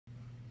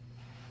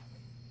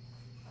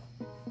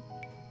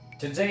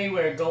Today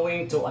we're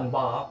going to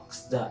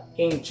unbox the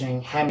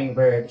Enchen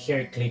Hummingbird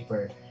hair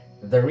clipper.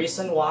 The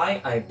reason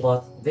why I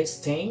bought this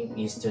thing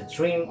is to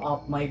trim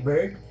up my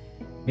bird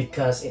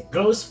because it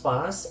grows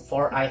fast,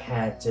 for I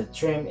had to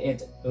trim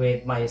it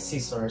with my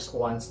scissors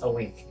once a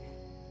week.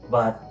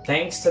 But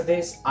thanks to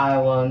this, I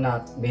will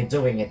not be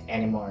doing it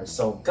anymore.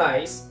 So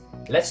guys,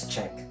 let's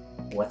check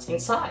what's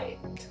inside.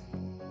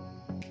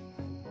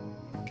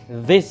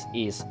 This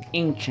is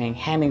Enchen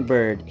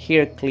Hummingbird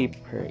hair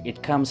clipper.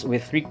 It comes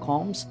with 3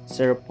 combs,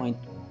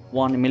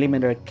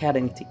 0.1mm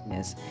cutting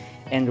thickness,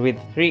 and with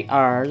 3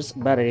 hours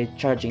battery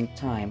charging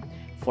time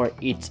for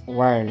its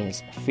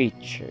wireless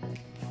feature.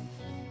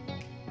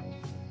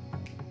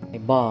 I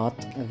bought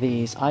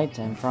this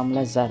item from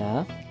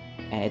Lazada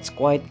and it's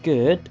quite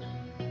good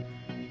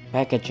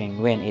packaging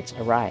when it's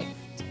arrived.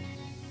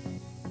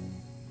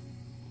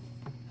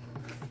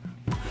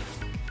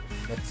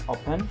 Let's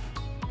open.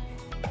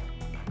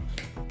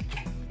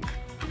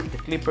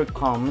 The clipper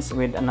comes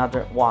with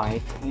another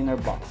white inner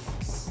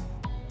box.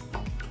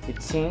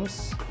 It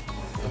seems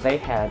they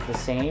had the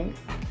same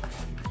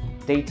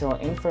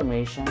detailed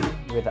information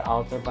with the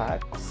outer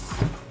box.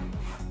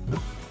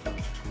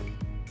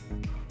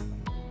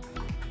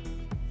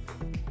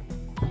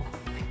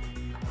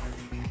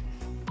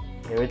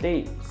 Here it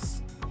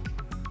is,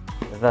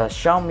 the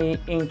Xiaomi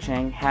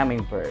Enchen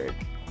Hummingbird.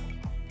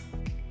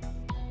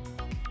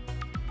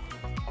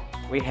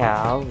 We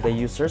have the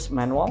user's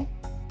manual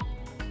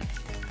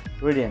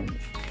written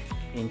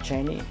in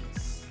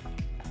Chinese.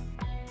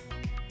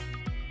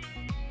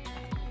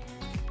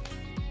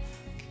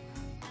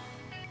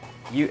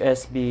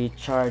 USB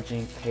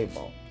charging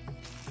cable.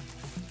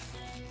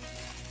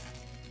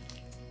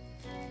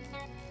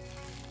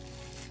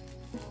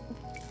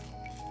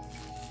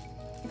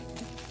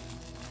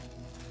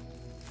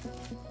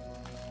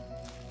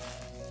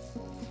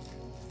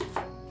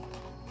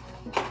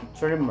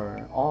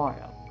 Trimmer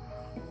oil.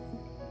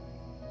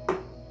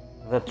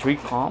 The 3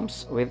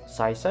 combs with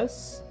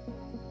sizes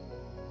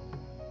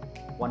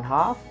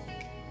 1/2,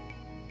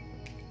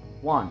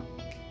 1,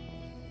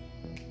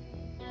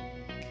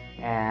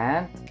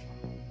 and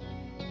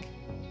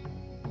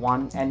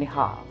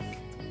 1.5.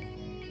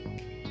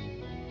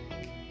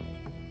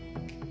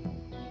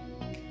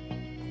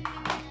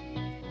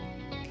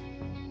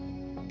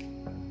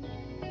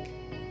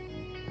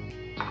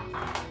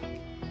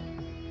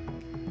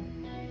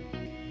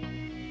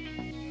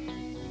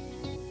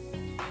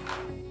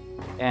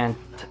 And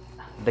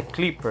the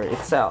clipper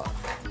itself,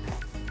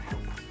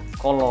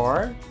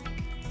 color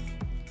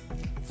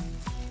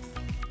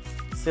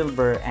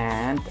silver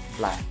and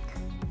black.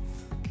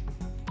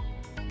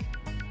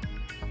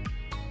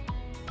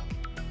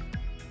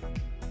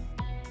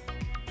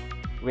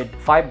 With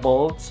 5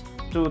 volts,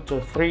 2 to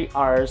 3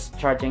 hours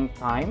charging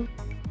time,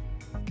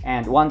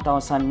 and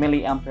 1000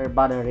 milliampere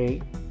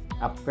battery,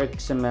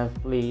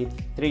 approximately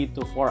 3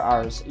 to 4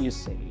 hours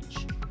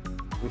usage.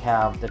 We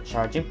have the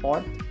charging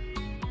port.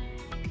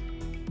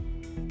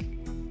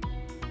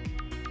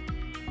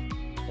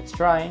 Let's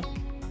try.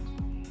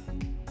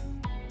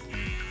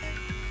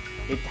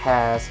 It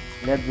has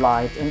LED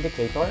light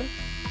indicator.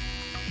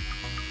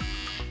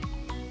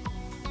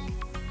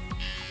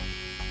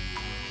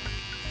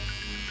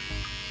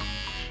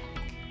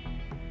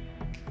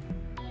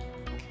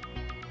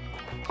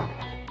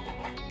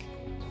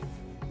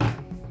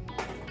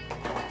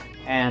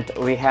 And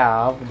we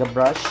have the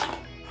brush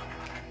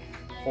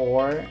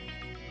for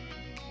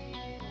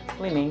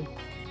cleaning.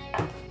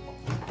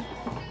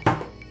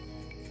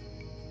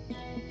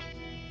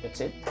 That's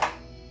it.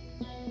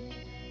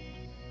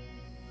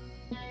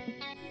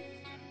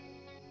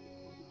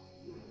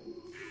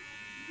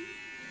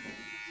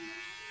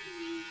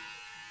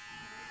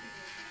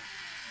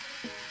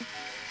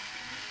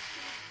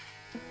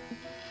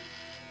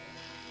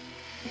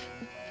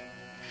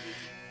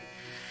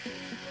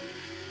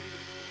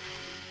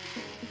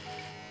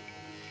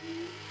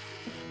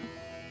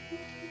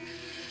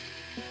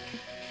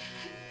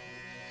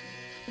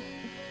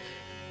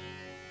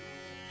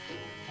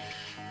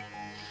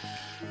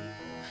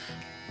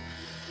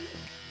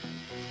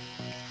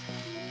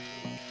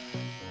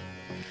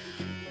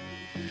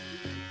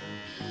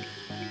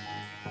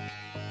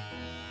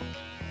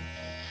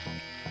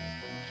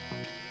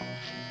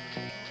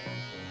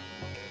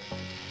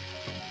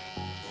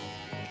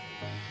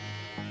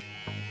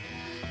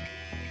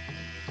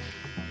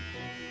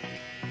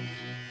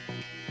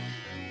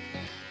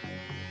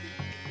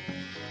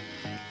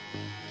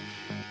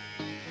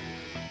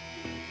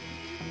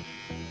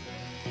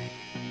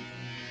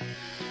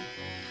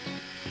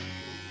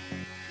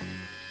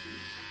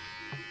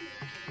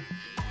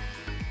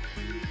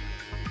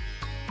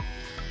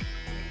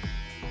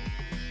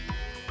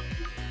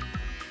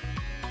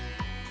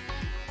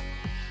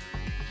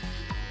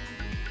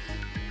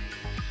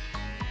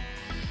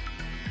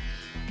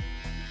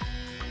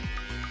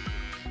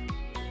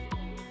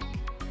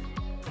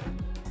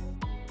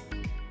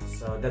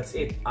 So that's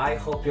it. I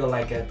hope you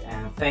like it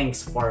and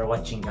thanks for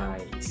watching,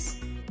 guys.